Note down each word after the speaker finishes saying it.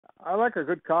I like a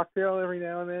good cocktail every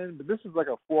now and then, but this is like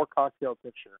a four cocktail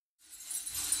picture.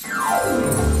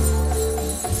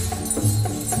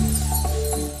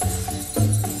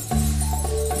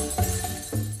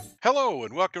 Hello,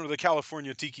 and welcome to the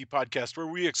California Tiki Podcast, where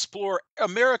we explore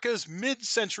America's mid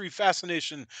century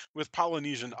fascination with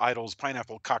Polynesian idols,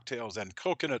 pineapple cocktails, and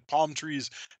coconut palm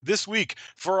trees. This week,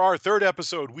 for our third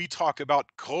episode, we talk about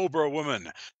Cobra Woman,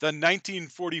 the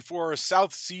 1944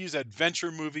 South Seas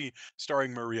adventure movie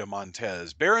starring Maria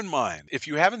Montez. Bear in mind, if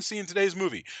you haven't seen today's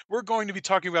movie, we're going to be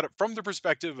talking about it from the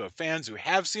perspective of fans who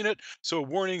have seen it, so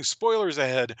warning, spoilers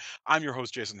ahead. I'm your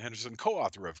host, Jason Henderson, co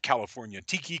author of California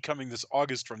Tiki, coming this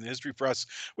August from the History Press.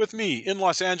 With me in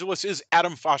Los Angeles is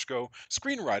Adam Foshko,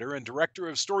 screenwriter and director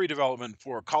of story development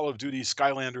for Call of Duty,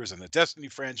 Skylanders, and the Destiny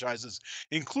franchises,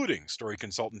 including story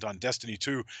consultant on Destiny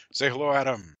 2. Say hello,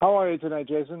 Adam. How are you tonight,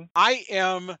 Jason? I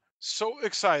am so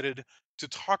excited to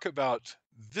talk about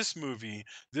this movie,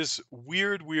 this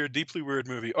weird, deeply weird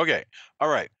movie. Okay, all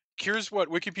right. Here's what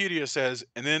Wikipedia says,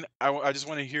 and then I just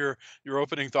want to hear your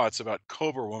opening thoughts about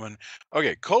Cobra Woman.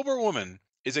 Okay, Cobra Woman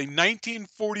is a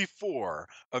 1944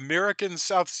 American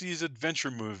South Seas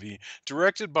adventure movie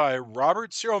directed by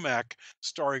Robert Siromak,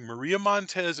 starring Maria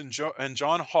Montez and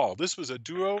John Hall. This was a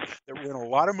duo that were in a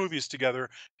lot of movies together,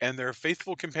 and their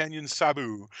faithful companion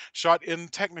Sabu, shot in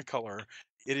Technicolor.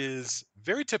 It is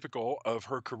very typical of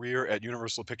her career at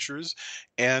Universal Pictures,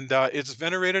 and it's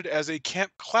venerated as a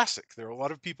camp classic. There are a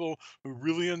lot of people who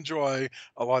really enjoy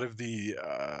a lot of the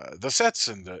sets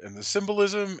and the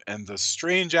symbolism and the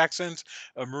strange accent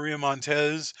of Maria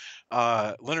Montez.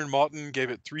 Leonard Maltin gave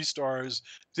it 3 stars.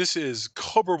 This is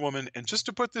Cobra Woman, and just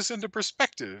to put this into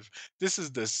perspective, this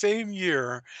is the same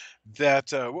year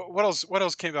that what else? What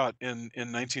else came out in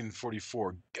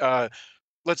 1944?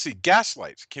 Let's see,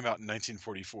 Gaslight came out in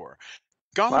 1944.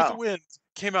 Gone with the Wow. Wind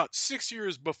came out 6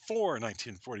 years before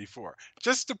 1944.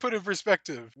 Just to put in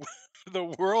perspective the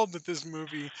world that this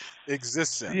movie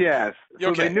exists in. Yes. So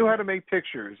they Okay, knew how to make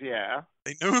pictures. Yeah.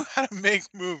 they knew how to make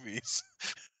movies.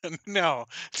 And now,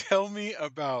 tell me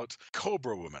about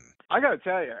Cobra Woman. I got to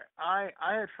tell you, I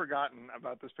had forgotten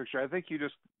about this picture. I think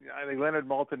Leonard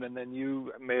Maltin, and then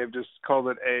you may have just called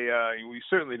it we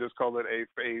certainly just called it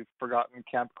a forgotten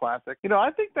camp classic. I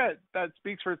think that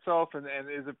speaks for itself and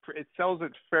it sells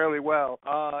it fairly well.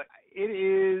 It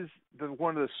is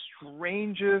one of the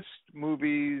strangest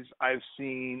movies I've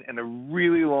seen in a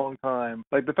really long time.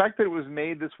 Like, the fact that it was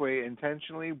made this way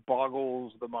intentionally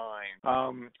boggles the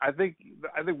mind. I think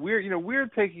we're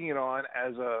taking it on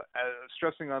as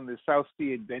stressing on the South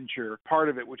Sea adventure part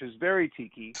of it, which is very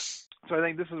tiki. So I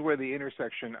think this is where the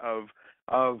intersection of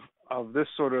this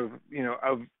sort of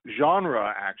of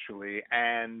genre actually,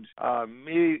 and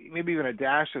maybe even a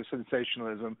dash of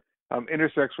sensationalism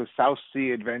intersects with South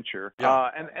Sea adventure. Yeah.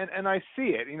 And I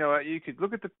see it. You could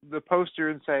look at the poster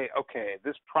and say, okay,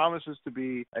 this promises to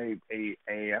be a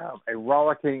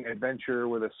rollicking adventure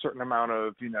with a certain amount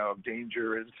of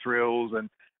danger and thrills and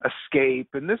escape.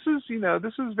 And this is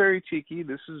very tiki.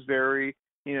 This is very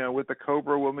with the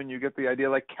Cobra Woman, you get the idea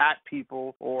like cat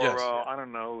people, or Yes. I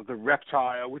don't know, the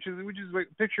reptile, which is like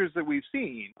pictures that we've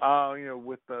seen.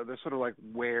 With they're sort of like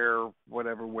where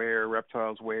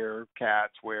reptiles, where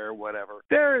cats, where whatever.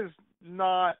 There is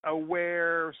not a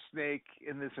were snake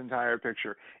in this entire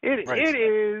picture. It Right.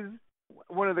 is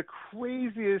one of the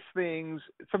craziest things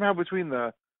somehow between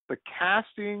the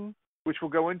casting, which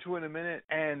we'll go into in a minute,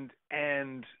 and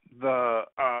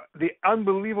the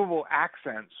unbelievable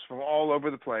accents from all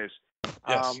over the place.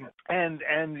 Yes. And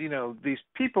these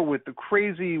people with the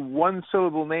crazy one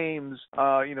syllable names,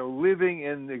 living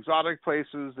in exotic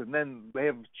places, and then they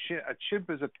have a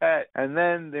chimp as a pet, and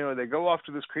then they go off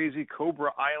to this crazy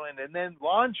Cobra Island, and then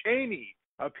Lon Chaney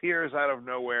appears out of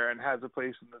nowhere and has a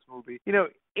place in this movie.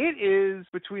 It is,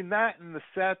 between that and the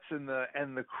sets and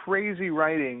the crazy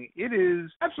writing, it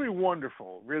is absolutely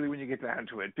wonderful, really, when you get down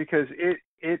to it, because it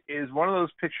is one of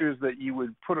those pictures that you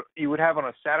would have on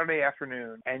a Saturday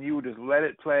afternoon, and you would just let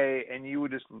it play, and you would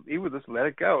just let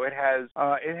it go. It has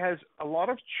a lot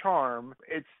of charm.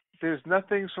 There's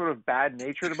nothing sort of bad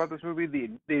natured about this movie.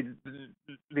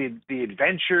 The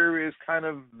adventure is kind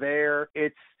of there.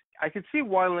 I could see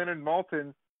why Leonard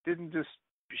Maltin didn't just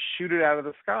shoot it out of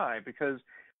the sky, because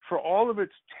for all of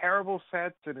its terrible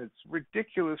sets and its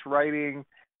ridiculous writing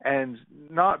and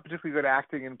not particularly good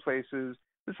acting in places,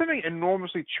 there's something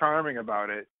enormously charming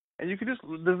about it. And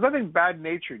there's nothing bad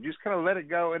natured. You just kind of let it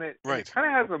go, and it Right. kind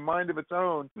of has a mind of its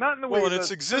own. Not in the way Well, and that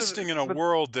it's existing in a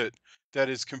world that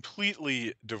is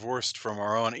completely divorced from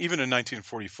our own, even in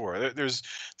 1944.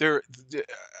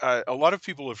 A lot of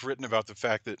people have written about the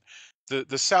fact that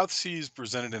the South Seas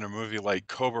presented in a movie like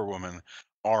Cobra Woman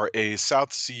are a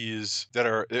South Seas that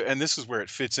are, and this is where it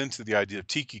fits into the idea of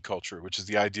tiki culture, which is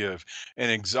the idea of an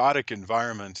exotic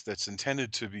environment that's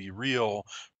intended to be real,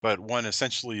 but one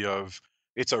essentially of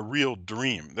it's a real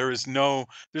dream. There's no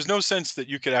sense that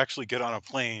you could actually get on a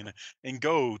plane and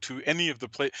go to any of the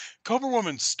place. Cobra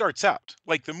Woman starts out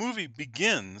like the movie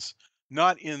begins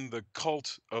not in the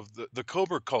cult of the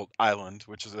Cobra cult island,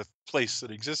 which is a place that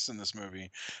exists in this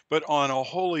movie, but on a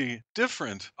wholly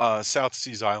different South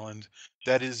Seas island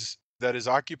that is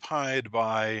occupied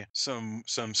by some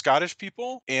Scottish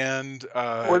people and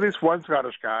Or at least one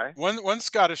Scottish guy. one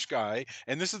Scottish guy.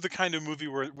 And this is the kind of movie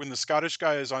where when the Scottish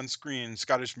guy is on screen,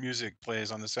 Scottish music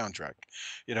plays on the soundtrack.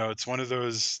 You know, it's one of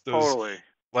those Totally.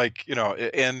 like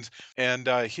and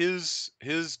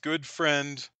his good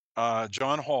friend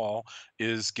John Hall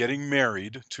is getting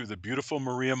married to the beautiful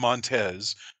Maria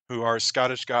Montez, who our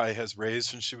Scottish guy has raised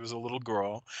since she was a little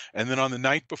girl. And then on the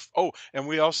night before, oh, and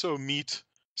we also meet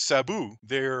Sabu,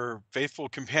 their faithful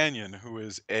companion, who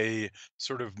is a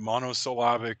sort of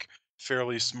monosyllabic,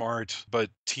 fairly smart but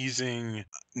teasing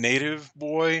native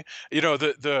boy. You know,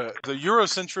 the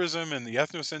Eurocentrism and the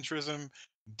ethnocentrism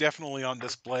definitely on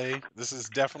display. This is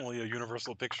definitely a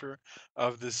universal picture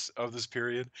of this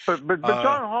period. But Uh,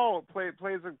 John Hall plays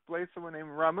someone named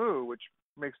Ramu, which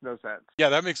makes no sense. yeah,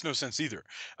 that makes no sense either,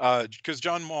 because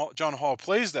John Hall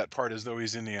plays that part as though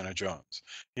he's Indiana Jones.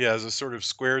 He has a sort of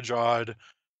square jawed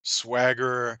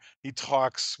swagger. He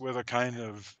talks with a kind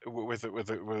of with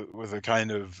a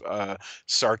kind of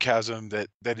sarcasm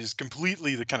that is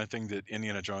completely the kind of thing that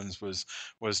Indiana Jones was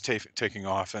taking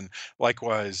off, and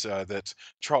likewise that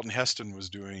Charlton Heston was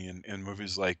doing in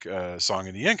movies like Song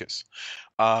of the Incas.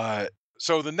 Uh,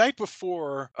 so the night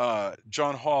before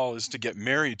John Hall is to get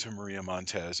married to Maria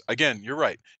Montez, again, you're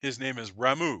right. His name is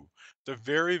Ramu, the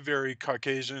very, very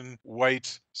Caucasian,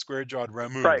 white, square jawed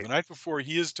Ramu. Right. The night before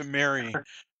he is to marry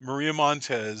Maria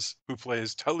Montez, who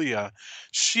plays Talia,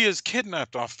 she is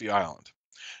kidnapped off the island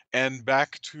and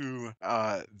back to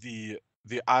the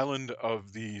island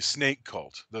of the snake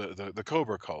cult, the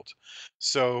Cobra cult.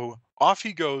 So off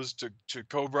he goes to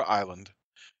Cobra Island,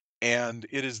 and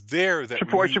it is there that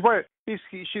we meet.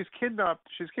 She's kidnapped.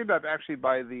 She's kidnapped actually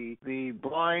by the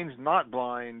blind, not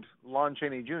blind Lon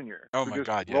Chaney Jr., Oh who my just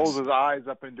God, rolls yes, his eyes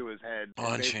up into his head and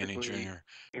Lon Chaney basically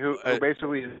Jr. who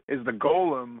basically is the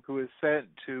golem who is sent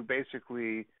to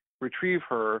basically retrieve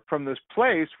her from this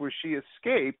place where she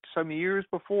escaped some years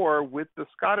before with the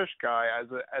Scottish guy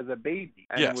as a baby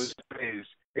and was Yes, raised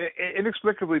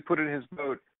inexplicably put in his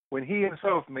boat when he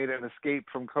himself made an escape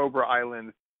from Cobra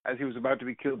Island as he was about to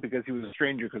be killed because he was a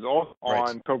stranger, because all right.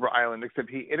 on Cobra Island, except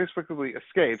he inexplicably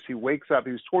escapes. He wakes up,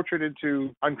 he's tortured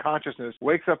into unconsciousness,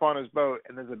 wakes up on his boat,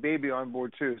 and there's a baby on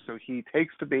board too. So he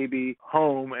takes the baby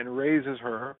home and raises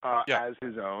her Yeah. as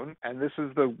his own. And this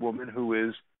is the woman who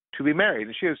is to be married.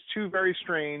 And she has two very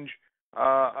strange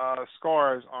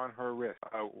scars on her wrist,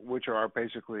 which are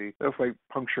basically, they look like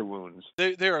puncture wounds.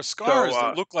 They are So scars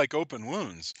that look like open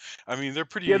wounds. I mean, they're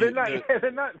yeah, they're pretty. not. Yeah,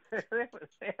 they're not.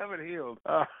 They haven't healed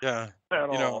Yeah, at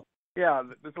you know, all. Yeah,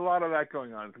 there's a lot of that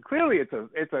going on. Clearly, it's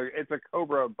a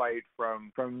cobra bite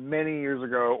from many years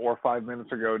ago or 5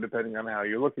 minutes ago, depending on how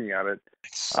you're looking at it.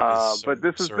 it's so But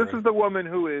this absurd. is the woman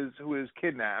who is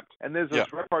kidnapped, and there's Yeah.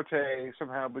 this repartee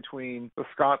somehow between the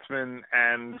Scotsman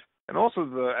and also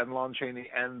and Lon Chaney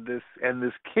and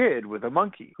this kid with a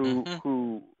monkey Hmm.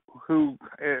 who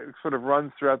sort of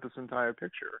runs throughout this entire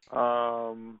picture.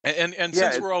 And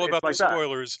Yeah, since we're all it's about the like that.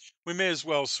 spoilers, we may as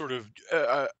well sort of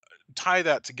tie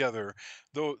that together.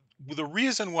 Though the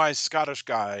reason why Scottish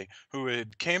guy who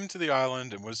had came to the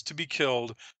island and was to be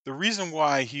killed, the reason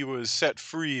why he was set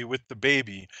free with the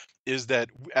baby is that,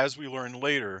 as we learn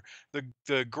later,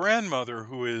 the grandmother,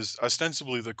 who is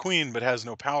ostensibly the queen but has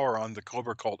no power on the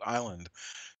Cobra Cult Island,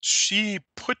 she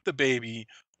put the baby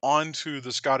onto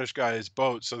the Scottish guy's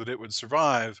boat so that it would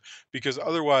survive, because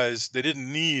otherwise they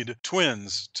didn't need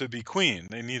twins to be queen.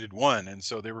 They needed one, and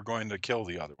so they were going to kill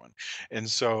the other one. And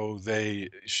so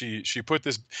she put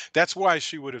this, that's why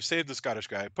she would have saved the Scottish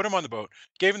guy, put him on the boat,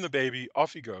 gave him the baby,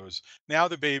 off he goes. Now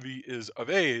the baby is of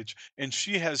age, and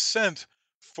she has sent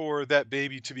for that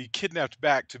baby to be kidnapped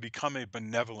back to become a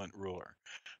benevolent ruler.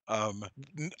 Um,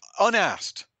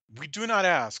 Unasked. We do not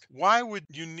ask. Why would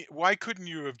you? Why couldn't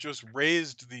you have just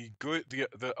raised the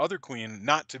other queen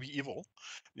not to be evil?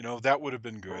 You know, that would have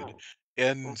been good.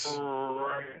 And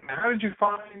Right. How did you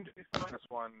find this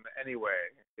one anyway?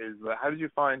 How did you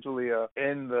find Julia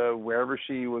in the wherever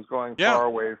she was going yeah, far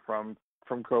away from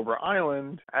Cobra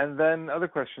Island? And then other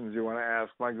questions you want to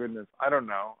ask? My goodness, I don't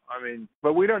know. I mean,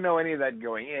 but we don't know any of that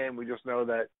going in. We just know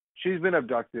that she's been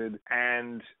abducted,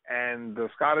 and the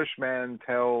Scottish man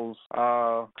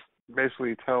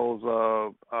basically tells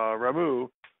Ramu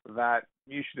that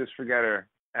you should just forget her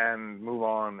and move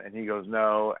on. And he goes,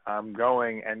 no, I'm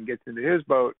going, and gets into his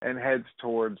boat and heads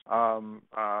towards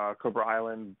Cobra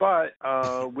Island, but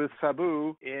with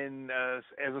Sabu as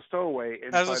a stowaway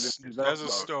inside his own As a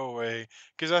boat. stowaway,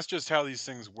 because that's just how these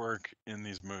things work in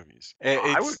these movies.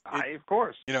 Of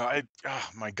course. You know, oh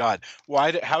my God,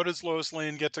 how does Lois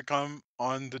Lane get to come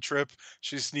on the trip?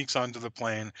 She sneaks onto the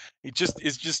plane.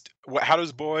 It's just how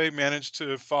does Boy manage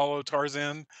to follow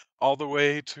Tarzan all the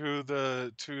way to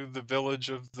the village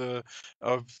of the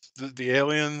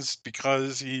aliens?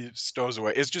 Because he stows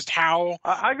away. It's just how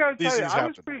I got to these tell you, things I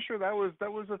was happen. pretty sure that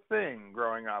was a thing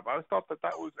growing up. I always thought that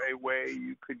was a way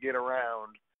you could get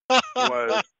around.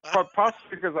 Was possibly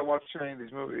because I watched so many of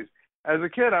these movies. As a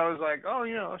kid, I was like, oh,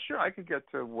 sure, I could get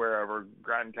to wherever,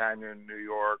 Grand Canyon, New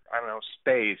York, I don't know,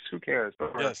 space, who cares?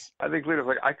 Or Yes. I think later,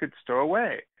 like, I could stow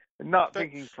away, not Spa-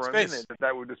 thinking for a minute Space.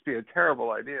 that would just be a terrible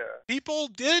idea. People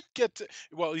did get to,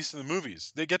 well, at least in the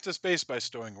movies, they get to space by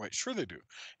stowing away. Sure, they do.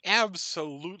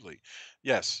 Absolutely.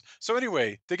 Yes. So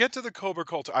anyway, they get to the Cobra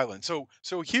Cult Island. So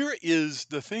here is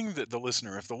the thing that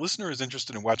if the listener is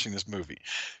interested in watching this movie,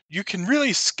 you can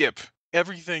really skip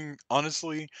everything,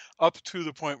 honestly, up to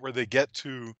the point where they get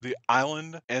to the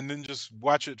island and then just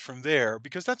watch it from there,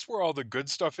 because that's where all the good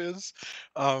stuff is.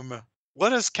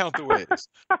 Let us count the ways.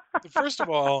 First of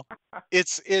all,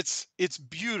 it's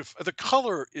beautiful. The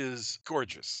color is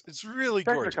gorgeous. It's really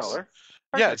gorgeous. Technicolor.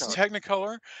 Yeah, it's Technicolor.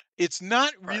 Technicolor. It's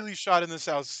not Right. really shot in the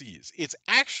South Seas. It's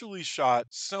actually shot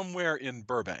somewhere in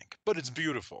Burbank, but it's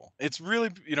beautiful. It's really,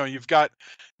 you've got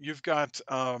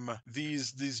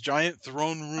these giant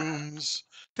throne rooms.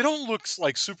 They don't look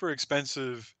like super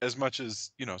expensive as much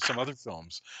as, some other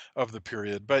films of the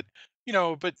period, but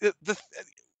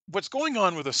what's going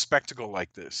on with a spectacle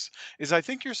like this is, I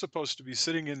think you're supposed to be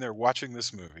sitting in there watching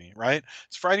this movie, right?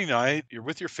 It's Friday night, you're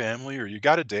with your family or you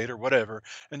got a date or whatever,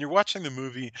 and you're watching the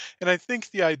movie. And I think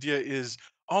the idea is,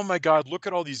 oh my God, look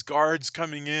at all these guards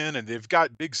coming in, and they've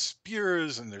got big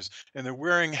spears, and they're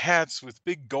wearing hats with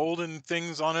big golden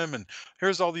things on them. And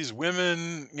here's all these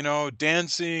women,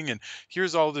 dancing, and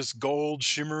here's all this gold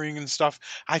shimmering and stuff.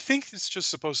 I think it's just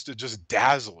supposed to just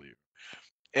dazzle you.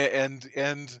 And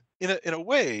in a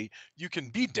way, you can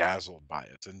be dazzled by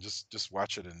it and just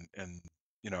watch it, and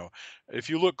you know if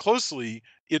you look closely,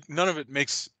 it none of it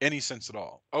makes any sense at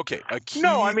all. Okay, a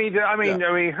No, I key. mean, I Yeah, mean,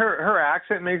 I mean, her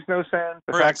accent makes no sense.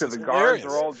 The her fact that accent's the guards are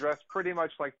hilarious. all dressed pretty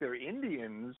much like they're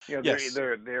Indians, Yes.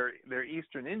 they're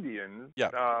Eastern Indians,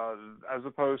 Yeah. as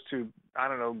opposed to, I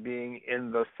don't know, being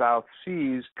in the South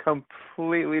Seas,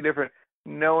 completely different.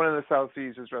 No one in the South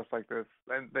Seas is dressed like this,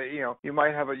 and you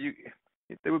might have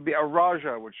there would be a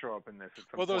Raja would show up in this at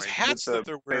some Well, those point with hats that the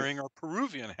they're same. wearing are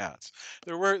Peruvian hats.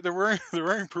 They're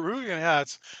wearing Peruvian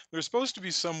hats. They're supposed to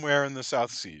be somewhere in the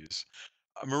South Seas.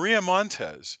 Maria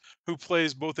Montez, who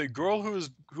plays both a girl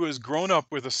who has grown up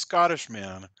with a Scottish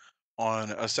man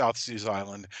on a South Seas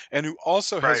island, and who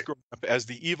also has Right. grown up as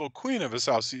the evil queen of a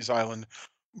South Seas island.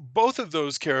 Both of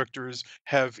those characters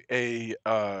have a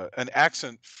an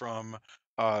accent from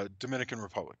Dominican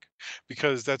Republic,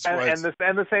 because that's and why and it's the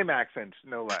and the same accent,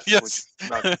 no less, which yes. is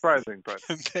not surprising, but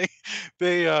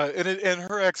And and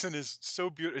her accent is so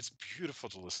beautiful. It's beautiful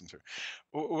to listen to.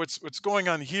 What's going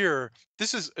on here?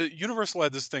 This is Universal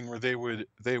had this thing where they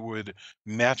would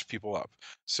match people up.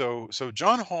 So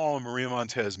John Hall and Maria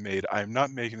Montez made, I'm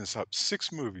not making this up,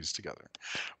 6 movies together,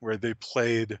 where they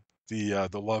played the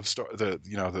love story,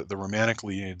 the romantic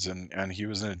leads, and he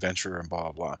was an adventurer and blah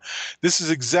blah blah. This is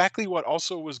exactly what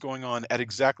also was going on at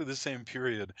exactly the same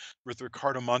period with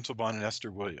Ricardo Montalban and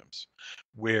Esther Williams,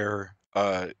 where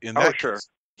in oh that sure. case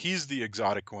he's the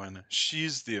exotic one,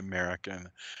 she's the American.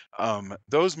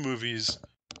 Those movies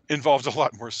involved a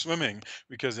lot more swimming,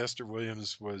 because Esther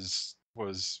Williams was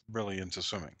really into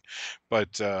swimming.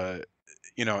 But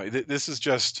this is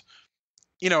just,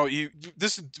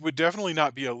 this would definitely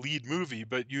not be a lead movie,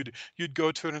 but you'd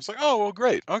go to it and it's like, oh well,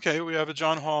 great, okay, we have a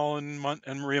John Hall and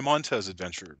Maria Montez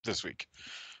adventure this week.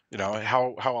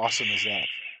 How awesome is that?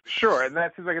 Sure, and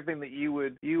that seems like a thing that you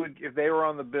would if they were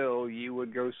on the bill, you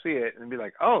would go see it and be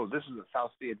like, "Oh, this is a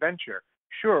South Sea adventure."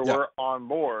 Sure, Yeah. we're on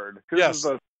board. This is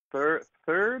Yes.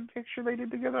 third picture they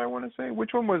did together. I want to say,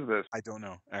 which one was this? I don't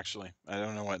know, actually. I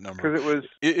don't know what number. Because it was.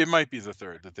 It might be the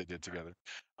third that they did together.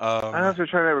 I'm Um, not so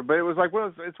trying to remember, but it was like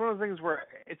it's one of those things where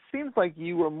it seems like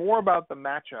you were more about the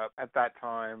matchup at that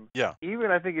time. yeah,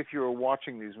 Even I think if you were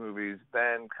watching these movies,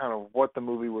 then kind of what the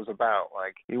movie was about.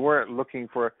 Like you weren't looking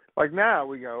for like now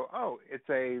we go, oh, it's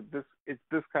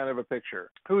this kind of a picture.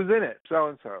 Who's in it? So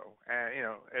and so, and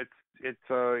it's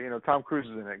Tom Cruise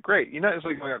is in it. Great. You're not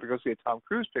necessarily going out to go see a Tom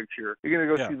Cruise picture. You're going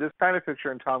to go yeah. see this kind of picture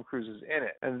and Tom Cruise is in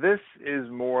it. And this is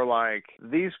more like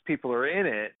these people are in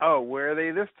it. Oh, where are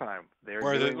they this time? They're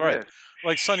Where the doing right, this.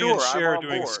 like Sonny and Sure, I'm Cher on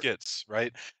doing board. skits,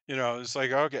 right? It's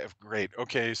like, okay, great,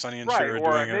 okay, Sonny and Right, Cher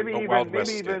or doing maybe a even Wild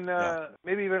West skit. Yeah,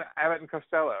 maybe even Abbott and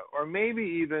Costello, or maybe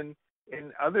even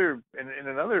in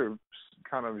another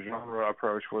kind of genre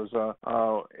approach was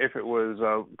if it was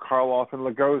Karloff and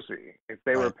Lugosi, if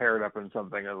they were right. paired up in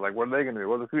something. I was like, what are they going to do?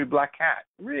 Well, this could be Black Cat.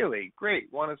 Really great,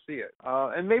 want to see it.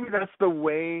 And maybe that's the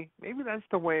way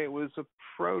it was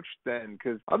approached then,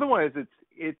 because otherwise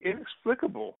it's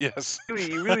inexplicable. Yes.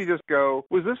 You really just go,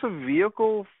 was this a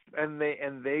vehicle and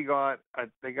they got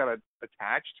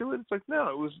attached to it? It's like,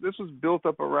 no, this was built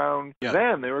up around Yeah.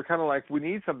 them. They were kind of like, we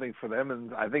need something for them,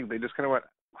 and I think they just kind of went,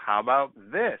 how about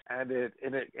this? And it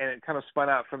kind of spun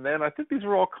out from there. And I think these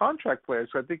were all contract players.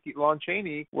 So I think Lon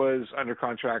Chaney was under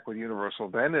contract with Universal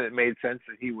then, and it made sense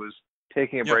that he was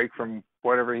taking a Yeah. break from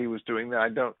whatever he was doing there. I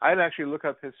didn't actually look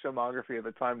up his filmography at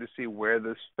the time to see where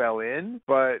this fell in,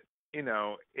 but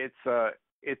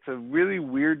it's a really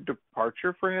weird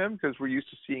departure for him because we're used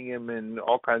to seeing him in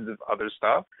all kinds of other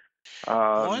stuff.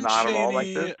 Lon Not at all like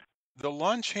this. Chaney, the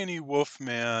Lon Chaney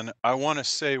Wolfman, I want to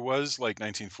say was like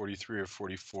 1943 or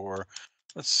 44.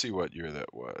 Let's see what year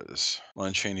that was.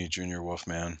 Lon Chaney Jr.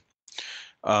 Wolfman.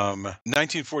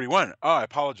 1941. Oh, I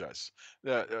apologize.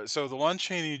 So the Lon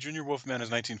Chaney Jr. Wolfman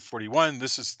is 1941.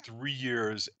 This is 3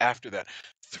 years after that.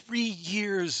 3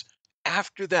 years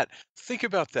after that. Think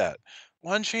about that.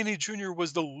 Lon Chaney Jr.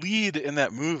 was the lead in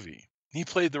that movie. He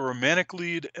played the romantic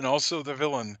lead and also the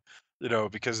villain.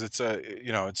 Because it's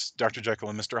Dr. Jekyll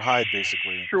and Mr. Hyde,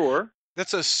 basically. Sure,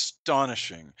 That's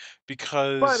astonishing but I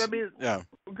because, mean, yeah.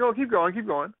 keep going, keep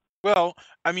going. Well,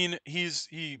 I mean, he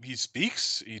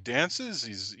speaks, he dances,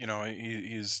 he's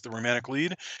the romantic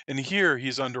lead, and here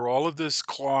he's under all of this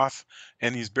cloth,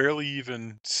 and he's barely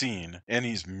even seen, and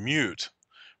he's mute,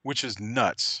 which is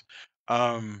nuts.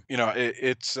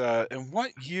 It's in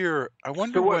what year? I So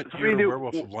wonder what? what So what do year you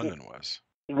Werewolf do? of London was.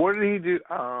 What did he do?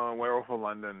 Werewolf of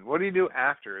London. What did he do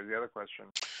after? Is the other question.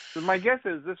 So my guess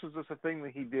is this was just a thing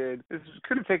that he did. This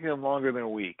could have taken him longer than a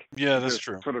week Yeah, to that's just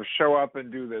true. sort of show up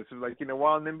and do this. It's like,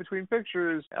 while I'm in between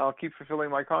pictures, I'll keep fulfilling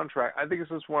my contract. I think it's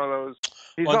just one of those.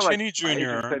 He's Lon not like Chaney my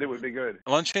agent Jr. said it would be good.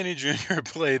 Lon Chaney Jr.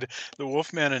 played the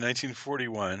Wolfman in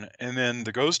 1941, and then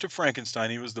the Ghost of Frankenstein.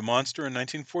 He was the monster in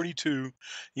 1942.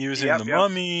 He was in Yep, The yep.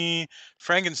 Mummy.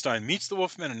 Frankenstein meets the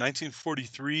Wolfman in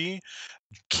 1943.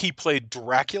 He played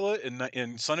Dracula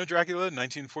in Son of Dracula in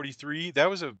 1943. That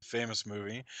was a famous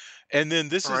movie. And then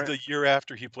this All is right. the year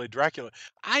after he played Dracula.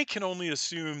 I can only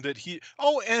assume that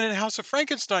oh, and in House of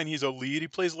Frankenstein, he's a lead. He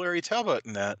plays Larry Talbot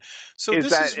in that. So Is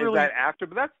this that is really, after?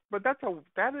 That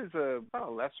is a not a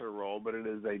lesser role, but it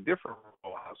is a different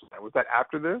role. Was that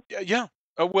after this? yeah, yeah.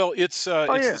 Well, Oh it's the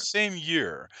yeah. same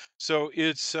year, so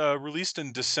it's released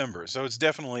in December. So it's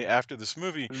definitely after this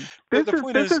movie. But This the is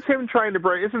point this is is him trying to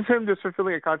break. This is him just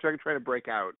fulfilling a contract and trying to break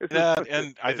out. This is that, what this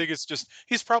and I is. think it's just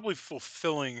he's probably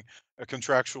fulfilling a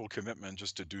contractual commitment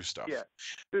just to do Yeah. stuff.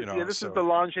 This is the So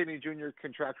Lon Chaney Jr.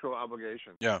 contractual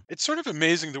obligation. yeah, it's sort of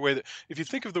amazing the way that if you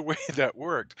think of the way that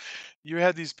worked, you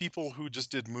had these people who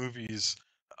just did movies.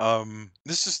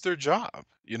 This is their job,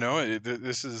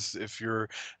 This is if you're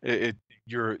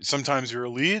sometimes you're a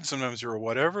lead, sometimes you're a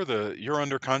whatever. You're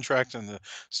under contract, and the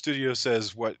studio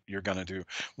says what you're gonna do.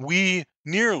 We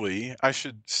nearly, I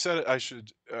should set, I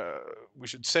should, we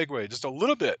should segue just a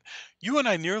little bit. You and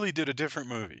I nearly did a different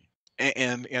movie,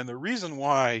 and the reason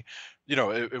why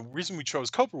a reason we chose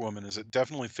Cobra Woman is it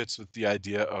definitely fits with the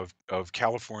idea of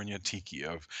California tiki,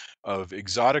 of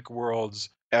exotic worlds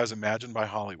as imagined by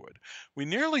Hollywood. We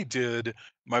nearly did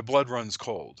My Blood Runs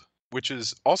Cold, which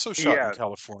is also shot in Yeah.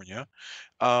 California,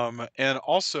 and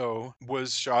also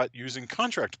was shot using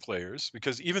contract players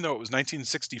because even though it was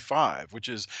 1965, which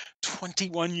is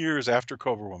 21 years after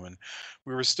Cobra Woman,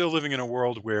 we were still living in a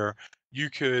world where you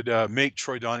could make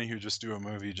Troy Donahue just do a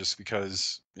movie just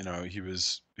because he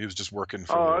was just working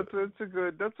for Oh, the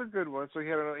that's a good one. So he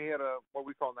had a what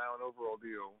we call now an overall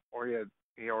deal, or he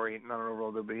not an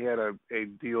overall deal, but he had a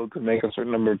deal to make a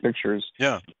certain number of pictures,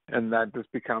 yeah and that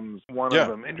just becomes one of yeah.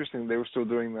 them. Interesting, they were still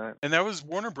doing that. And that was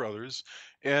Warner Brothers,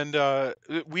 and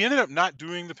we ended up not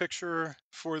doing the picture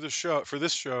for the show for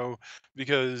this show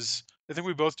because I think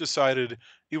we both decided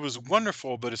it was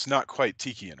wonderful, but it's not quite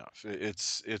tiki enough.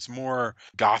 It's more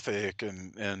gothic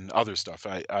and other stuff.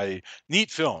 I neat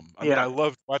film. I mean, I Yeah,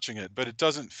 loved watching it, but it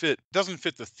doesn't fit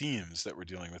the themes that we're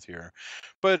dealing with here.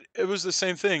 But it was the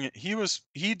same thing.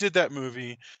 He did that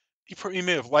movie. He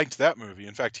may have liked that movie.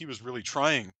 In fact, he was really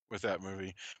trying with that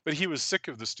movie, but he was sick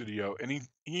of the studio, and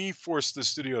he forced the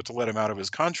studio to let him out of his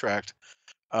contract,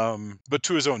 but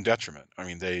to his own detriment. I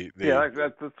mean, yeah, they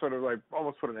that's sort of like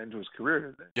almost put an end to his career,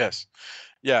 didn't it? yes,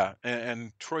 yeah,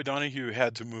 and Troy Donahue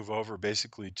had to move over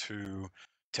basically to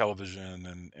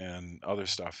television and other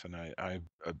stuff, and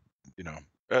you know,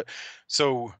 uh,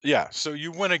 so yeah, so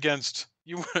you went against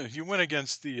you went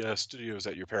against the studios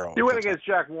at your peril He at went that time. against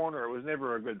Jack Warner. It was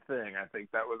never a good thing. I think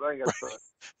that's the.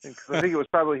 Because I think it was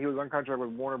probably he was on contract with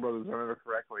Warner Brothers, if I remember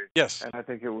correctly, Yes, and I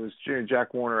think it was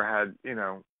Jack Warner had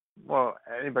well,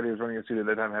 anybody who was running a studio at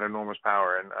that time had enormous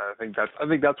power, and I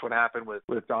think that's what happened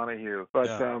with Donahue. But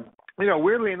yeah,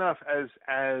 weirdly enough, as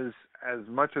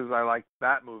much as I like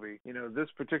that movie, this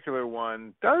particular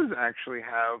one does actually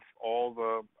have all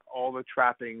the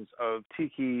trappings of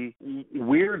tiki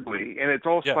weirdly, and it's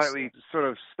all yes. slightly sort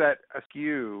of set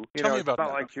askew. Tell me It's about not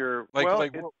that. like you're Like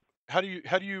it's well, how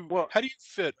do you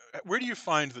fit where do you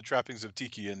find the trappings of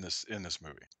tiki in this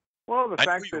movie? well, the I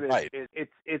know fact that you're right.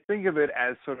 think of it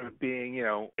as sort of being,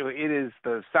 it is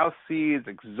the South Sea, it's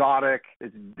exotic,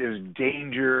 there's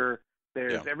danger,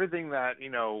 there's Yeah. everything that,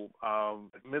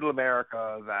 Middle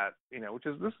America that,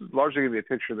 this is largely going to be a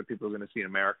picture that people are going to see in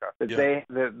America. Yeah.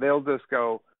 That they'll just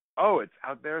go, oh, it's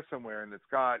out there somewhere, and it's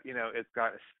got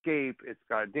escape, it's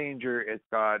got danger, it's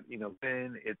got,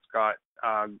 it's got,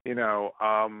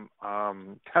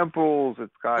 temples,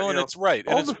 it's got, Well, and it's right,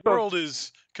 and all the its stuff. world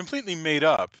is completely made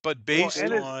up, but Well, based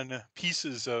and it's on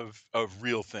pieces of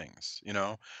real things, you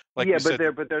know? Like yeah, we said,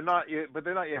 the but they're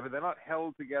not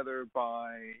held together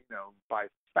by by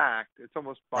fact. It's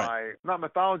almost right. by not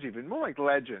mythology, but more like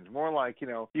legend, more like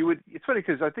you would. It's funny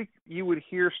because I think you would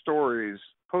hear stories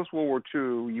post World War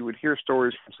II. You would hear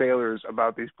stories from sailors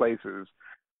about these places,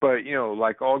 but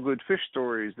like all good fish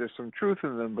stories, there's some truth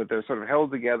in them, but they're sort of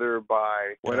held together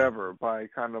by Yeah. whatever, by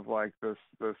kind of like this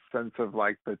sense of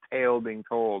like the tale being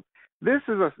told. This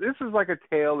is like a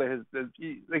tale like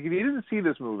if you didn't see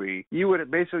this movie, you would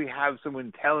basically have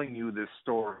someone telling you this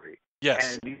story,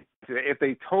 Yes. and if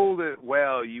they told it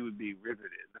well, you would be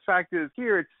riveted. The fact is,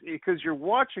 here it's because you're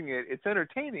watching it, it's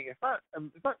entertaining. It's not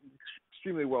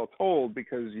extremely well told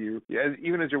because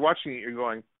even as you're watching it, you're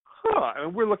going, huh. I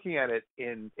mean, we're looking at it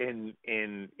in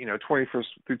 21st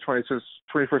through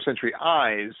 21st century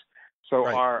eyes. So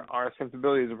Right. our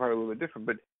sensibilities are probably a little bit different,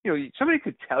 but somebody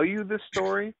could tell you this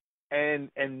story and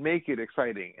make it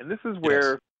exciting. And this is Yes.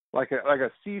 where like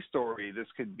a sea story, this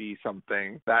could be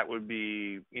something that would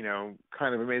be,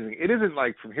 kind of amazing. It isn't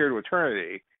like From Here to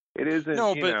Eternity. It isn't,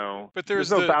 No, but there's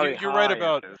there's no Valley you're right High in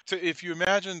about this. so if you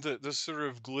imagine the sort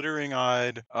of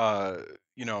glittering-eyed,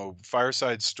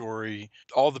 fireside story,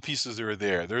 all the pieces that are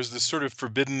there. There's this sort of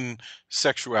forbidden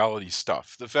sexuality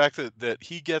stuff. The fact that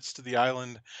he gets to the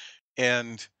island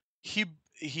and he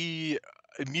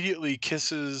immediately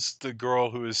kisses the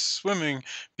girl who is swimming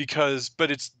but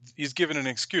he's given an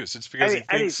excuse. It's because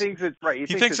And he thinks it's right. He he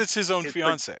thinks thinks it's his own it's for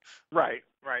fiance. right.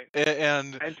 And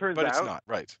And it turns but it's out not,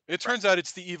 right. It right. turns out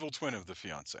it's the evil twin of the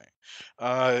fiance.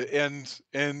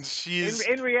 And she's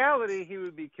In reality, he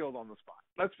would be killed on the spot.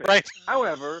 Let's face right. it.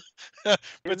 However,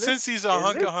 But since he's a in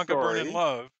this hunka burning story,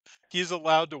 love, he's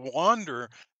allowed to wander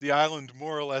the island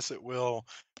more or less at will,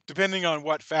 depending on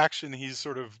what faction he's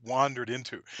sort of wandered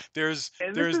into. and this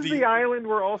There's is the the island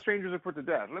where all strangers are put to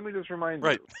death. Let me just remind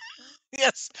right. you.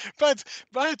 Yes, but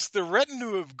the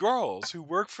retinue of girls who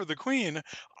work for the queen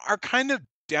are kind of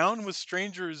down with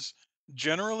strangers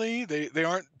generally. They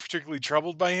aren't particularly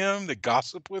troubled by him. They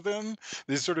gossip with him.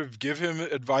 They sort of give him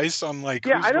advice on like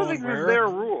Yeah, who's I don't going think this is where. their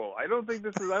rule. I don't think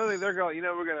this is. I don't think they're going.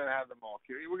 We're going to have them all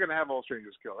killed. We're going to have all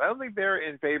strangers killed. I don't think they're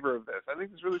in favor of this. I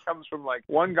think this really comes from like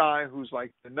one guy who's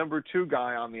like the number two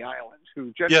guy on the island,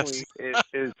 who Yes.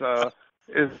 generally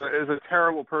is a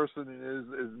terrible person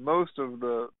and is most of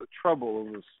the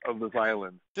trouble of this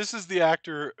island. This is the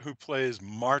actor who plays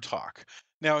Martok.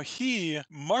 Now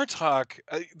Martok,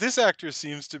 this actor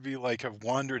seems to be like have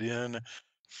wandered in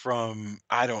from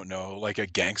I don't know, like a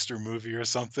gangster movie or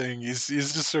something. He's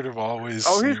just sort of always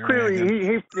Oh, he's sneering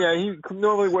clearly and he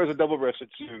normally wears a double-breasted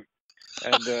suit,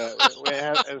 and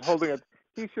and holding a.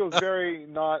 He feels very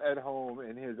not at home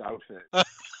in his outfit.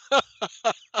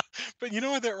 but you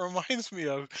know what that reminds me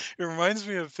of? It reminds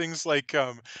me of things like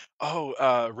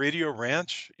Radio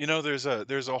Ranch. You know, there's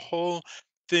a whole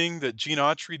thing that Gene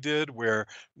Autry did where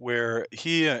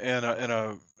he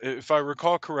and if I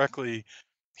recall correctly,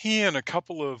 he and a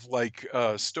couple of like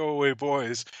stowaway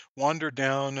boys wandered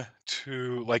down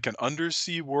to like an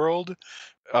undersea world,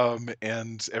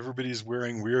 and everybody's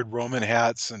wearing weird Roman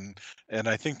hats, and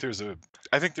I think there's an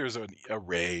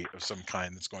array of some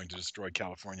kind that's going to destroy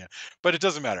California, but it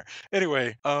doesn't matter.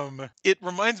 Anyway, it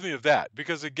reminds me of that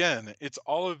because again, it's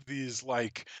all of these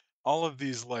like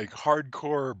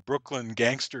hardcore Brooklyn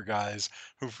gangster guys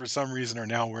who for some reason are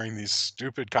now wearing these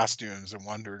stupid costumes and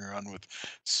wandering around with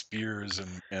spears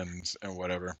and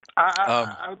whatever.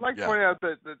 I would like to Yeah. point out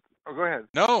that. Oh, go ahead.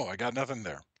 No, I got nothing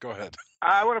there. Go ahead.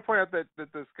 I want to point out that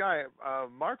this guy,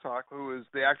 Martok, who is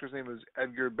the actor's name is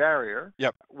Edgar Barrier,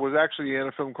 Yep. was actually in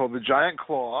a film called The Giant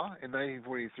Claw in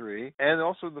 1943, and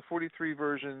also the 43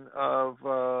 version of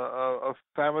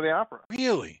Phantom of the Opera.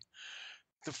 Really?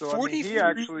 The So I mean, he 43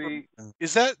 actually,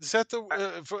 is that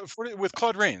the with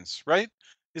Claude Rains, right?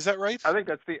 Is that right? I think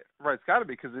that's the right. It's got to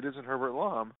be because it isn't Herbert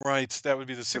Lom. Right, that would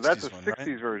be the So that's a 60s one, right?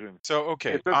 '60s version. So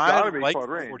okay, It's I got to be like Claude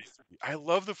the Rains. 43. I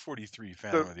love the 43 So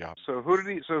Phantom of the Opera. so who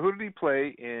did he play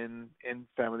in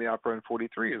Phantom of the Opera in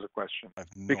 '43 is a question, I have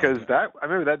no because idea. that I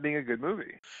remember that being a good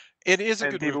movie, It is a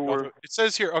and good movie, people were. although it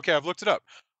says here, okay, I've looked it up.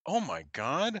 Oh my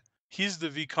God, he's the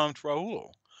Vicomte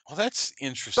Raoul. Well, that's So, I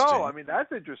interesting. mean,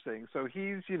 that's interesting. So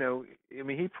he's, I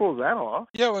mean, he pulls that off.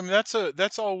 Yeah, I mean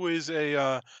that's always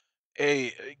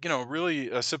you know, really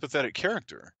a sympathetic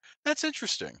character. That's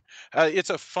interesting. It's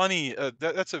a funny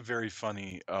that's a very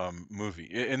funny movie.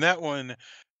 In that one,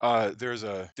 there's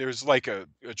like a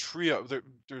trio.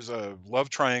 There's a love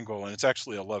triangle, and it's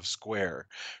actually a love square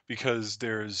because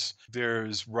there's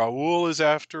Raoul is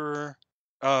after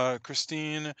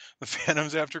Christine, the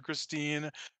Phantom's after Christine,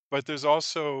 but there's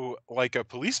also like a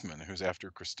policeman who's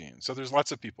after Christine. So there's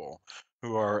lots of people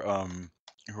who are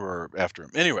who are after him.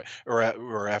 Anyway, who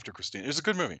are after Christine. It's a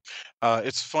good movie.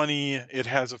 It's funny. It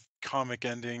has a comic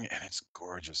ending, and it's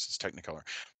gorgeous. It's Technicolor.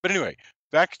 But anyway,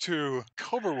 back to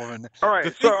Cobra Woman. The things All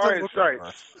I'm right, looking sorry.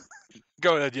 for.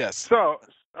 Go ahead. Yes. So,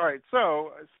 all right,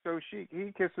 so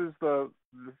he kisses the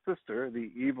sister,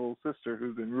 the evil sister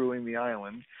who's been ruling the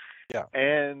island. Yeah.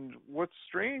 And what's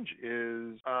strange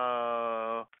is,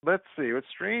 let's see. What's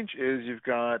strange is you've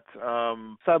got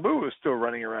Sabu is still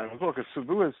running around as well because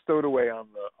Sabu is stowed away on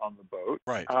the boat.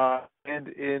 Right.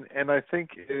 And I think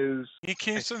is He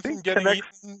keeps I him from think getting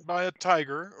connects eaten by a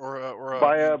tiger or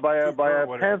by a cougar or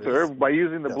whatever it panther is. by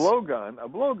using the Yes. blowgun, a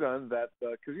blowgun that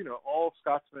because all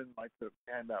Scotsmen like to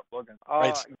hand out blowguns.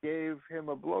 Right. Gave him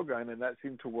a blowgun, and that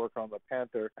seemed to work on the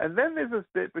panther. And then there's this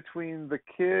bit between the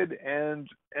kid and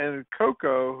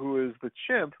Coco, who is the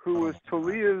chimp, who was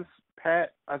Talia's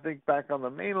pet, I think, back on the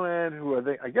mainland, who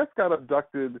I guess got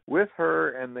abducted with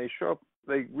her, and they show up,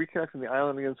 they reconnect on the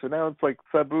island again. So now it's like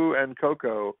Sabu and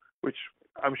Coco, which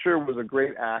I'm sure was a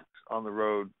great act on the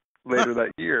road later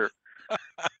that year.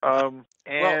 Well,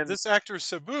 And this actor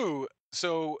Sabu,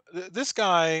 so this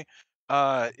guy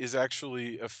is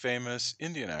actually a famous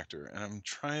Indian actor, and I'm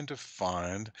trying to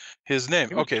find his name.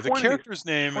 he was Okay, the 20, character's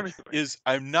name 20 is,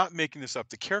 I'm not making this up,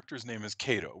 the character's name is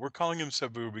Kato. We're calling him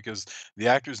Sabu because the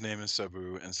actor's name is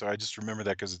Sabu, and so I just remember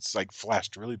that because it's like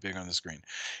flashed really big on the screen.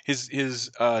 His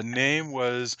name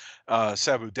was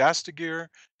Sabu Dastagir.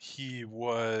 He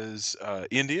was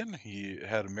Indian. He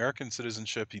had American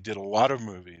citizenship. He did a lot of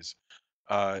movies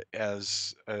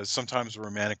as sometimes a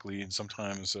romantic lead,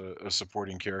 sometimes a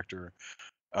supporting character.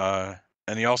 Uh,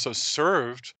 and he also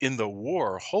served in the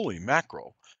war, holy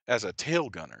mackerel, as a tail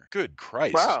gunner. Good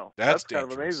Christ, Wow, that's that's kind of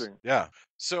dangerous. amazing. Yeah.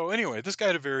 So anyway, this guy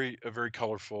had a very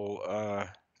colorful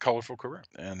career,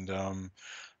 and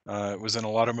was in a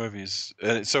lot of movies.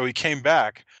 So he came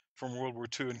back from World War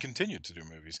II and continued to do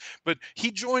movies. But he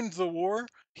joined the war.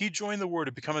 He joined the war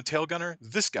to become a tail gunner.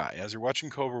 This guy, as you're watching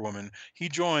Cobra Woman, he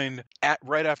joined at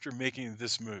right after making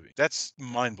this movie. That's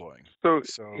mind blowing. So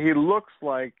So he looks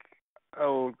like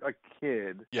a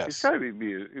kid. yes, He's got to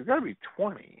be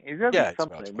 20. He's got to be yeah, he's about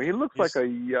something. But 20. he looks like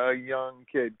He's a young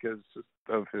kid because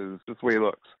of just the way he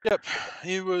looks. Yep,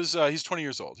 he's 20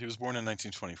 years old. He was born in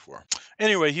 1924.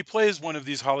 Anyway, he plays one of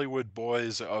these Hollywood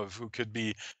boys of who could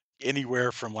be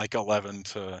anywhere from like 11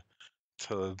 to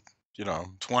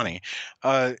 20.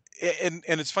 And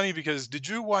it's funny because did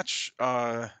you watch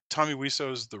Tommy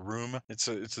Wiseau's The Room? It's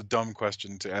a dumb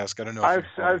question to ask. I don't know if I've you've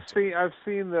I've watched. seen I've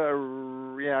seen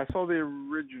the yeah, I saw the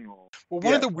original. Well,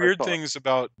 one of Yes, the I weird saw it. things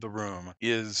about The Room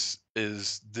is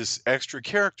this extra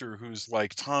character who's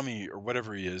like Tommy or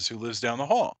whatever he is, who lives down the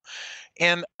hall.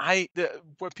 And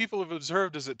what people have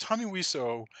observed is that Tommy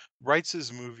Wiseau writes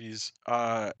his movies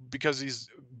because he's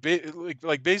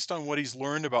based on what he's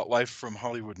learned about life from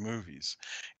Hollywood movies.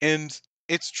 And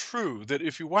it's true that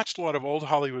if you watched a lot of old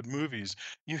Hollywood movies,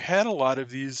 you had a lot of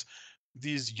these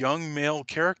young male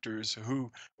characters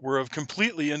who were of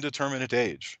completely indeterminate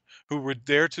age, who were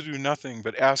there to do nothing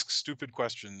but ask stupid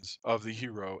questions of the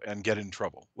hero and get in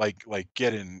trouble, like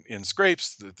get in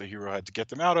scrapes that the hero had to get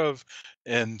them out of,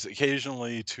 and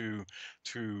occasionally to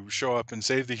show up and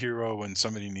save the hero when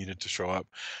somebody needed to show up.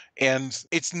 And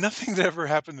it's nothing that ever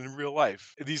happened in real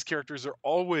life. These characters are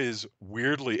always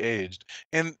weirdly aged,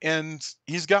 and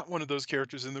he's got one of those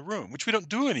characters in The Room, which we don't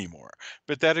do anymore.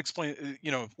 But that explains,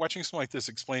 watching something like this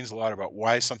explains a lot about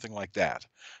why something like that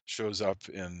shows up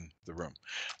in The Room.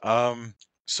 Um,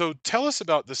 so tell us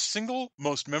about the single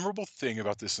most memorable thing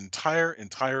about this entire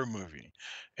movie,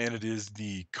 and it is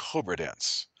the Cobra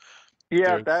dance.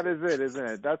 Yeah, There's that is it, isn't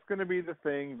it? That's going to be the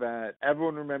thing that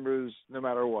everyone remembers no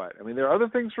matter what. I mean, there are other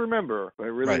things to remember, but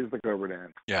it really right, is the Cobra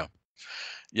Dance. yeah,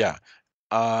 yeah.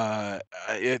 Uh,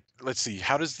 let's see,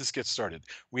 how does this get started?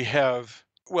 We have,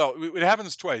 well, it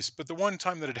happens twice, but the one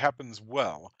time that it happens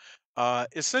well,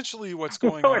 essentially what's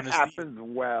going So it on is the happens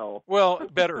well. well,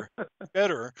 better,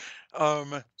 better.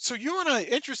 So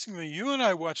interestingly, you and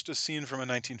I watched a scene from a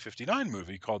 1959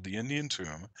 movie called The Indian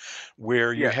Tomb,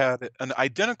 where you Yes. had an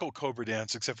identical Cobra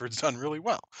dance, except for it's done really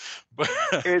well. But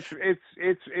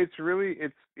It's really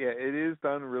yeah, it is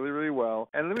done really really well.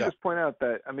 And let me yeah, just point out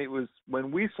that I mean it was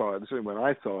when we saw it, certainly when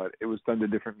I saw it, it was done to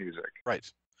different music.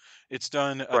 right. It's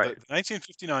done Right. the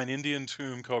 1959 Indian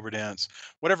Tomb Cobra Dance,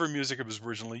 whatever music it was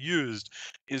originally used,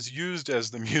 is used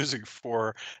as the music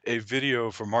for a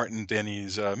video for Martin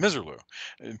Denny's Miserlou.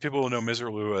 And people will know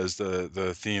Miserlou as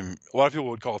the theme. A lot of people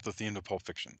would call it the theme to Pulp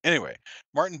Fiction. Anyway,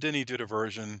 Martin Denny did a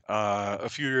version a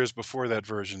few years before that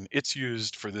version. It's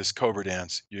used for this Cobra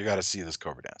Dance. You got to see this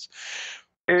Cobra Dance.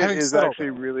 It Having is said all that, actually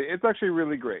really it's actually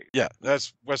really great. yeah,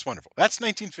 that's wonderful. That's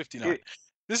 1959. It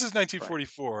This is right.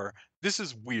 1944. This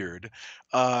is weird.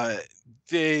 Uh,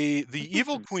 the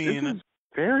evil This queen, is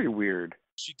very weird.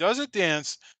 she does a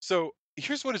dance. So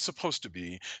here's what it's supposed to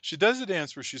be. She does a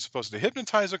dance where she's supposed to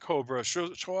hypnotize a cobra, show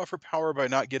off her power by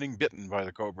not getting bitten by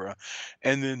the cobra,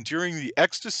 and then during the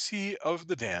ecstasy of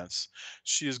the dance,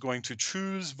 she is going to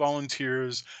choose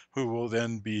volunteers who will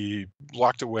then be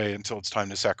locked away until it's time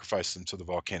to sacrifice them to the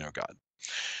volcano god.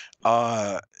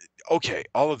 Uh, okay,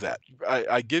 all of that.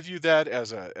 I give you that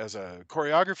as a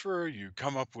choreographer. You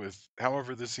come up with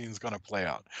however the scene's going to play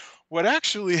out. What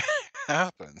actually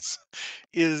happens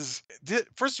is,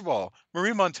 first of all,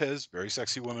 Maria Montez, very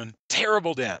sexy woman,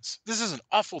 terrible dance. This is an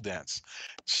awful dance.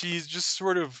 She's just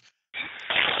sort of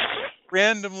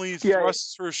randomly Yeah,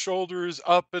 thrusts her shoulders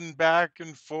up and back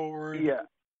and forward. yeah.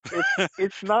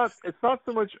 It's it's not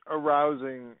so much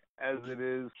arousing as it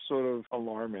is sort of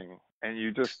alarming. And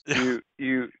you just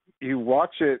you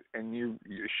watch it and you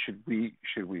should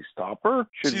we stop her?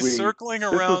 Should She's we circling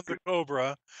this was around the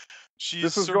cobra.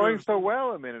 this She's was sort going of so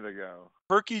well a minute ago.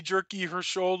 herky jerky her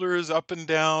shoulders up and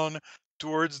down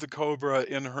towards the cobra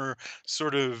in her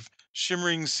sort of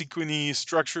shimmering sequiny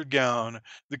structured gown.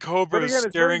 The But cobra is again,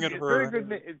 staring at it's very her.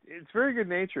 good it's very good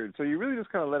natured. So you really just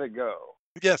kind of let it go.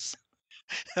 Yes.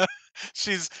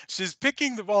 She's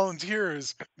picking the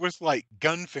volunteers with like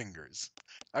gun fingers.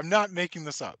 I'm not making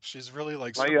this up. She's really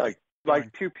like Like yeah, circling, like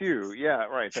going pew pew. Yeah,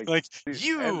 right. like And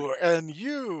you and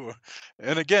you.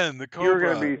 And again, the you're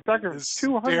going to cobra be stuck for is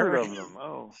 200 staring. of them.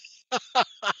 Oh.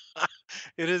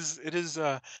 It is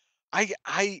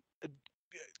I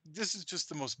this is just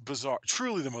the most bizarre,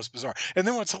 truly the most bizarre. And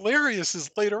then what's hilarious is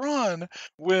later on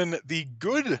when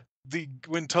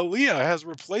when Talia has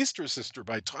replaced her sister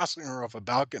by tossing her off a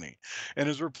balcony and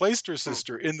has replaced her Hmm.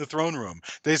 sister in the throne room,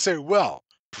 they say, well,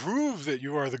 prove that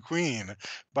you are the queen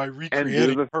by And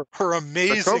do recreating her the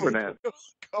Cobra amazing dance.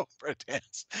 Cobra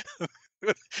dance.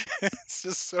 It's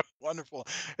just so wonderful.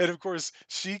 And of course,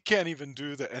 she can't even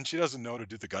do the, and she doesn't know to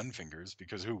do the gun fingers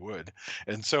because who would?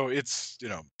 And so it's,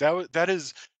 that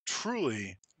is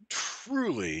truly,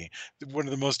 truly one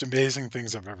of the most amazing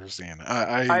things I've ever seen.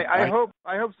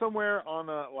 I hope somewhere on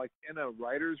a like in a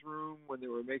writer's room when they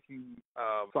were making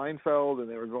Seinfeld and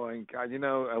they were going, God,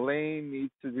 Elaine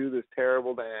needs to do this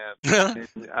terrible dance. And,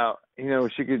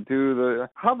 she could do the.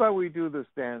 How about we do this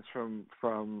dance from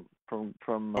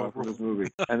from this movie.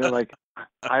 And they're like,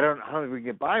 I don't know how we can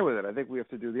get by with it. I think we have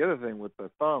to do the other thing with the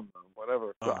thumb or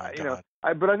whatever. So Oh my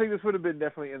God. but I think this would have been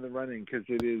definitely in the running because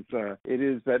it is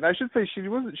that. And I should say she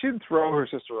didn't throw her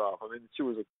sister off. I mean, she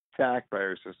was attacked by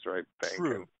her sister, I think.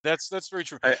 True. And That's very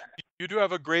true. I You do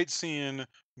have a great scene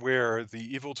where the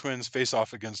evil twins face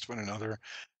off against one another,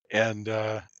 and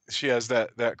she has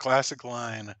that classic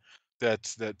line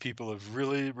that people have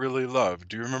really really loved.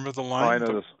 Do you remember the I line?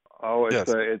 know this. Oh, Yes.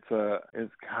 it's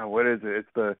God, what is it? It's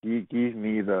the give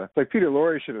me the. It's like Peter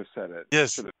Lorre should have said it.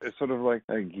 Yes. It's sort of like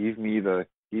give me the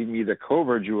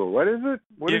Cobra jewel. What is it?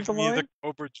 What is Give the me the line?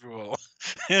 Cobra Jewel.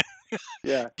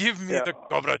 Yeah, Give me yeah. the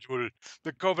Cobra Jewel.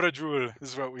 The Cobra Jewel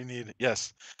is what we need.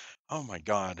 Yes. Oh my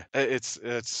God.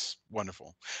 It's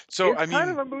wonderful. So It's I kind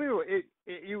of mean, unbelievable. yeah.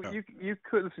 You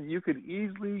could listen. You could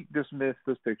easily dismiss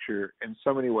this picture in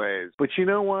so many ways, but you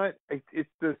know what? It's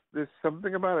there's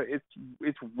something about it.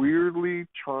 It's weirdly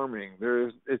charming.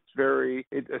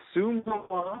 It assumes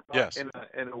a lot Yes. in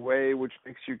a way which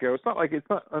makes you go. It's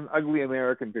not an ugly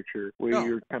American picture where No.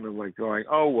 you're kind of like going,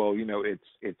 oh well,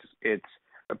 it's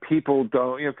people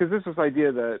don't because there's this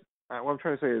idea that what I'm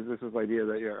trying to say is this idea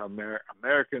that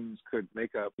Americans could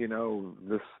make up,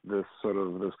 this sort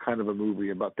of this kind of a movie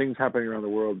about things happening around the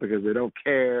world because they don't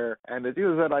care, and it's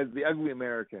either the ugly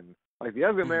American, like the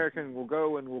ugly Mhm. American will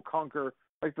go and will conquer,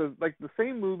 like the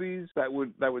same movies that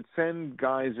would send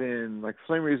guys in, like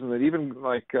the same reason that even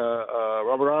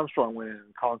Robert Armstrong went in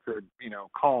and conquered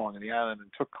Kong and the island and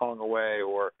took Kong away,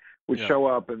 or would Yeah. show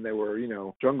up and they were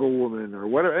Jungle Woman or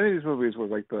whatever. Any of these movies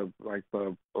was like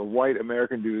the white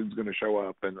American dude's going to show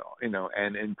up and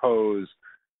and impose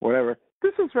whatever.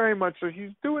 This is very much like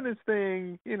he's doing his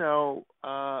thing,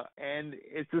 and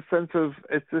it's a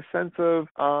sense of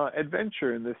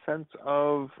adventure, and the sense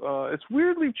of it's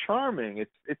weirdly charming.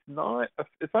 It's not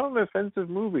an offensive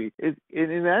movie. It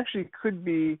actually could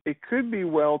be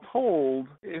well told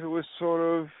if it was sort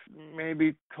of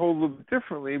maybe told a little bit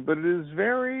differently, but it is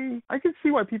very. I can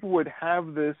see why people would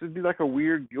have this. It'd be like a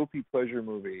weird guilty pleasure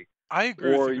movie. I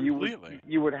agree with Or you completely.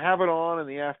 you would have it on in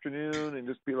the afternoon and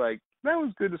just be like, that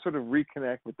was good to sort of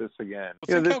reconnect with this again.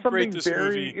 Well, think There's how great something this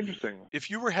very movie. interesting. If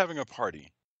you were having a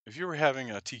party, if you were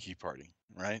having a tiki party,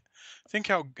 right? Think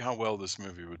how well this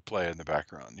movie would play in the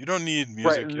background. You don't need Right,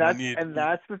 music. and You don't need.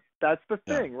 that's the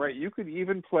Yeah. thing, right? You could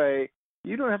even play.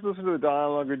 You don't have to listen to the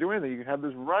dialogue or do anything. You can have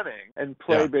this running and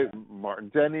play Yeah. Martin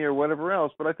Denny or whatever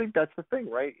else. But I think that's the thing,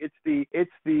 right? It's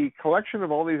the collection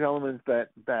of all these elements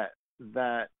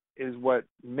that is what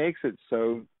makes it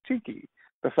so tiki.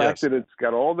 The fact Yes. that it's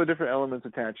got all the different elements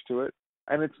attached to it,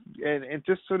 and it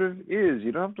just sort of is.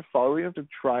 You don't have to follow. You don't have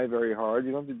to try very hard.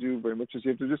 You don't have to do very much. You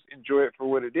have to just enjoy it for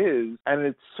what it is. And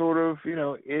it's sort of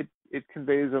it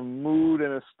conveys a mood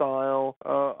and a style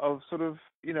of sort of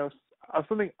of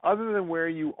something other than where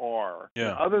you are.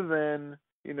 Yeah. Other than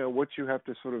what you have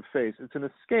to sort of face. It's an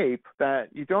escape that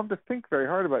you don't have to think very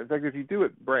hard about. In fact, if you do,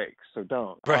 it breaks. So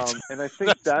don't. Right. And I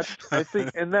think That's I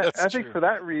think true. for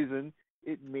that reason,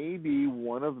 it may be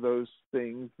one of those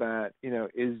things that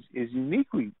is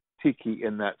uniquely tiki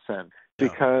in that sense. Yeah.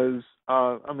 Because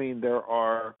I mean, there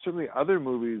are certainly other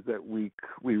movies that we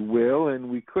will and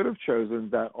we could have chosen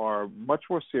that are much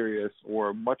more serious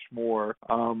or much more.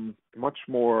 I'm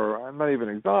not even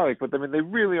exotic, but I mean they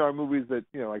really are movies that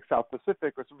like South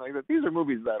Pacific or something like that. These are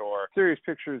movies that are serious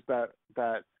pictures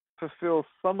that fulfill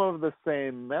some of the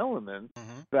same elements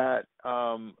Hmm. that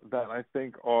I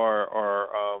think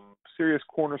are serious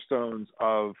cornerstones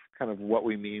of kind of what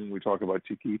we mean when we talk about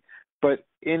tiki. But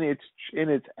in its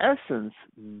essence,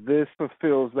 this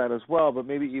fulfills that as well, but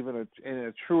maybe even in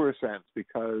a truer sense,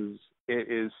 because it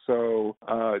is so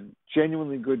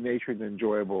genuinely good-natured and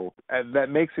enjoyable, and that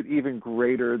makes it even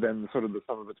greater than sort of the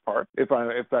sum of its parts. If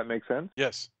that makes sense.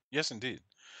 Yes. Yes, indeed.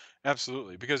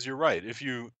 Absolutely, because you're right. If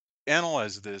you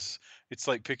analyze this, it's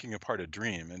like picking apart a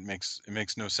dream. It makes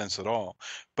no sense at all.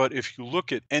 But if you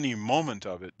look at any moment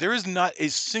of it, there is not a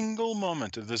single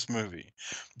moment of this movie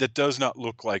that does not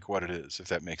look like what it is, if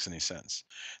that makes any sense.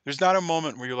 There's not a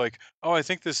moment where you're like, "Oh, I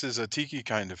think this is a tiki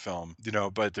kind of film,"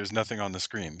 but there's nothing on the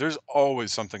screen. There's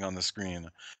always something on the screen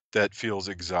that feels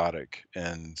exotic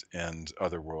and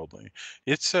otherworldly.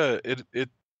 It's a it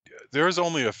there's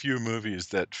only a few movies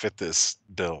that fit this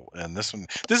bill, and this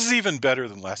is even better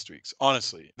than last week's.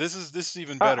 Honestly, this is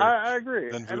even better I agree,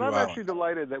 than and Voodoo I'm actually Island.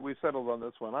 delighted that we settled on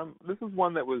this one. This is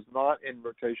one that was not in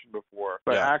rotation before,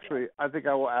 but Yeah, actually, I think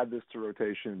I will add this to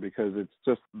rotation because it's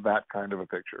just that kind of a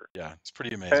picture. yeah, it's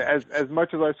pretty amazing. As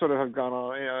much as I sort of have gone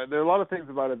on, there are a lot of things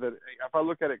about it that if I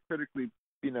look at it critically,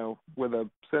 with a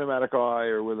cinematic eye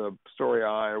or with a story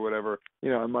eye or whatever,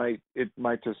 it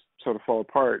might just sort of fall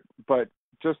apart. But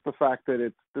just the fact that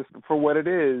it's this for what it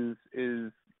is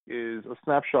a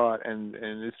snapshot and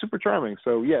it's super charming.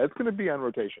 So yeah, it's going to be on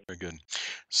rotation. Very good.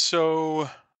 So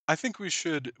I think we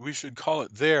should call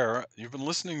it there. You've been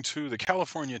listening to the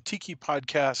California Tiki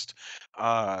Podcast.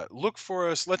 Look for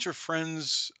us. Let your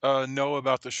friends know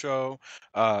about the show.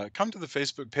 Come to the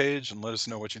Facebook page and let us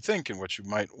know what you think and what you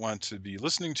might want to be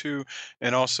listening to.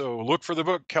 And also look for the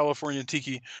book California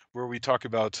Tiki, where we talk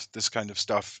about this kind of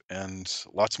stuff and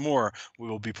lots more. We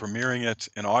will be premiering it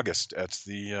in August at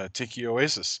the Tiki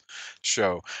Oasis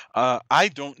show. I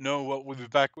don't know what we'll be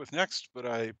back with next, but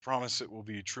I promise it will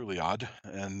be truly odd.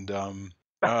 And uh,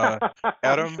 I'm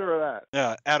Adam, sure of that.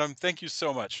 yeah, Adam, thank you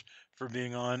so much for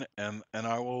being on, and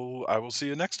I will see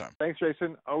you next time. Thanks,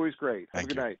 Jason. Always great. Have a Thank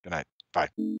good you. night. Good night.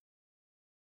 Bye.